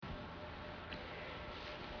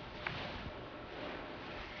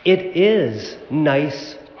It is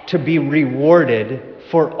nice to be rewarded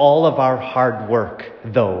for all of our hard work,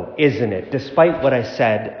 though, isn't it? Despite what I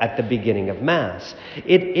said at the beginning of Mass.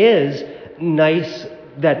 It is nice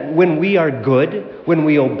that when we are good, when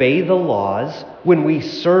we obey the laws, when we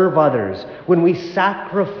serve others, when we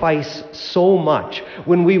sacrifice so much,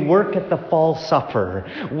 when we work at the fall supper,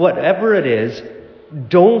 whatever it is,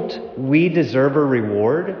 don't we deserve a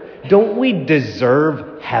reward? Don't we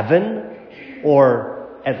deserve heaven? Or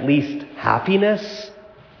at least happiness?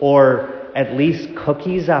 Or at least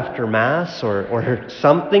cookies after Mass or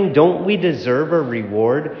something? Don't we deserve a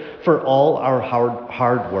reward for all our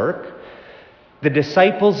hard work? The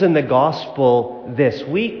disciples in the gospel this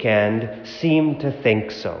weekend seem to think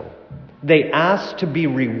so. They asked to be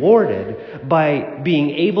rewarded by being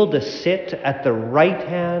able to sit at the right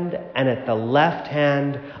hand and at the left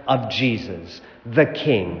hand of Jesus, the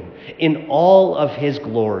King, in all of his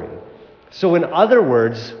glory. So in other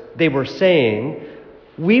words, they were saying,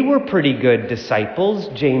 we were pretty good disciples,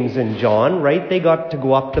 James and John, right? They got to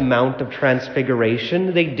go up the Mount of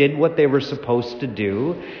Transfiguration. They did what they were supposed to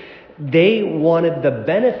do. They wanted the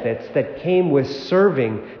benefits that came with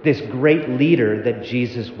serving this great leader that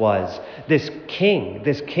Jesus was, this king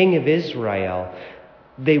of Israel.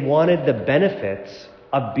 They wanted the benefits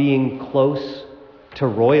of being close to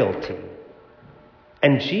royalty.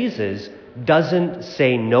 And Jesus doesn't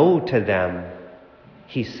say no to them.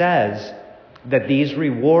 He says that these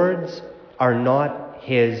rewards are not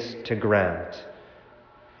his to grant.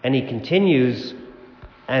 And he continues,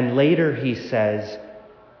 and later he says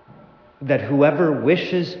that whoever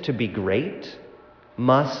wishes to be great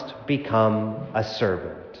must become a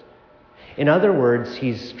servant. In other words,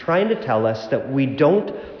 he's trying to tell us that we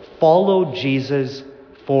don't follow Jesus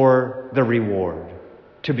for the reward,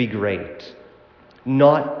 to be great,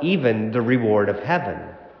 not even the reward of heaven.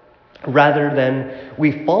 Rather than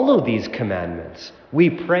we follow these commandments,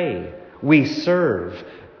 we pray, we serve,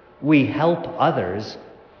 we help others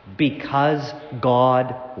because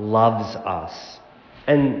God loves us.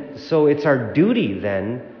 And so it's our duty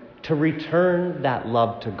then to return that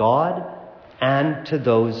love to God and to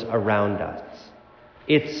those around us.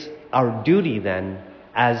 It's our duty then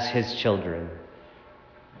as his children.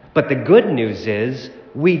 But the good news is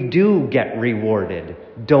we do get rewarded,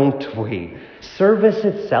 don't we? Service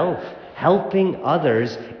itself, helping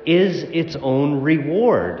others, is its own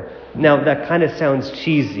reward. Now, that kind of sounds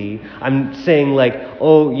cheesy. I'm saying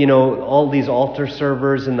all these altar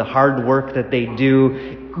servers and the hard work that they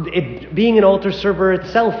do, being an altar server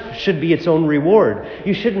itself should be its own reward.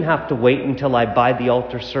 You shouldn't have to wait until I buy the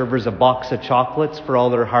altar servers a box of chocolates for all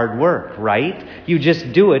their hard work, right? You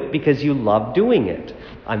just do it because you love doing it.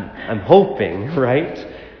 I'm hoping, right?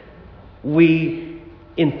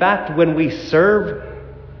 In fact, when we serve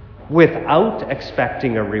without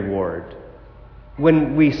expecting a reward,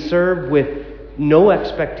 when we serve with no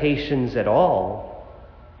expectations at all,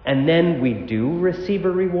 and then we do receive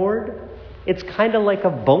a reward, it's kind of like a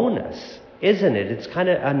bonus, isn't it? It's kind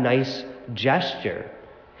of a nice gesture.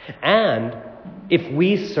 And if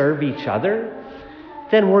we serve each other,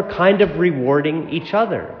 then we're kind of rewarding each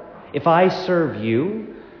other. If I serve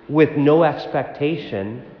you with no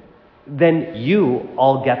expectation, then you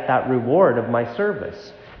all get that reward of my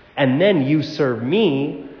service. And then you serve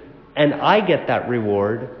me, and I get that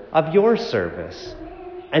reward of your service.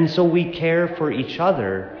 And so we care for each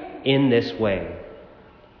other in this way.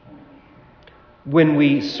 When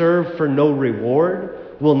we serve for no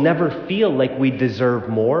reward, we'll never feel like we deserve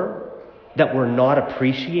more, that we're not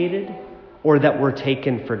appreciated, or that we're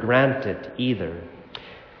taken for granted either.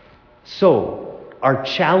 So, our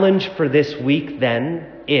challenge for this week then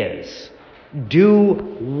is, do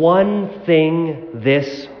one thing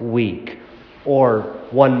this week, or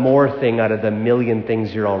one more thing out of the million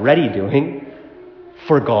things you're already doing,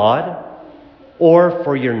 for God or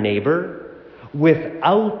for your neighbor,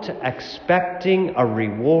 without expecting a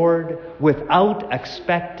reward, without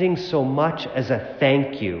expecting so much as a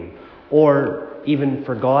thank you, or even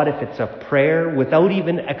for God, if it's a prayer, without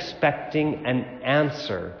even expecting an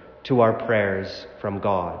answer to our prayers from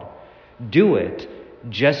God. Do it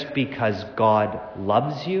just because God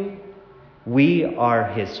loves you, we are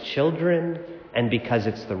his children, and because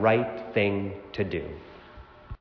it's the right thing to do.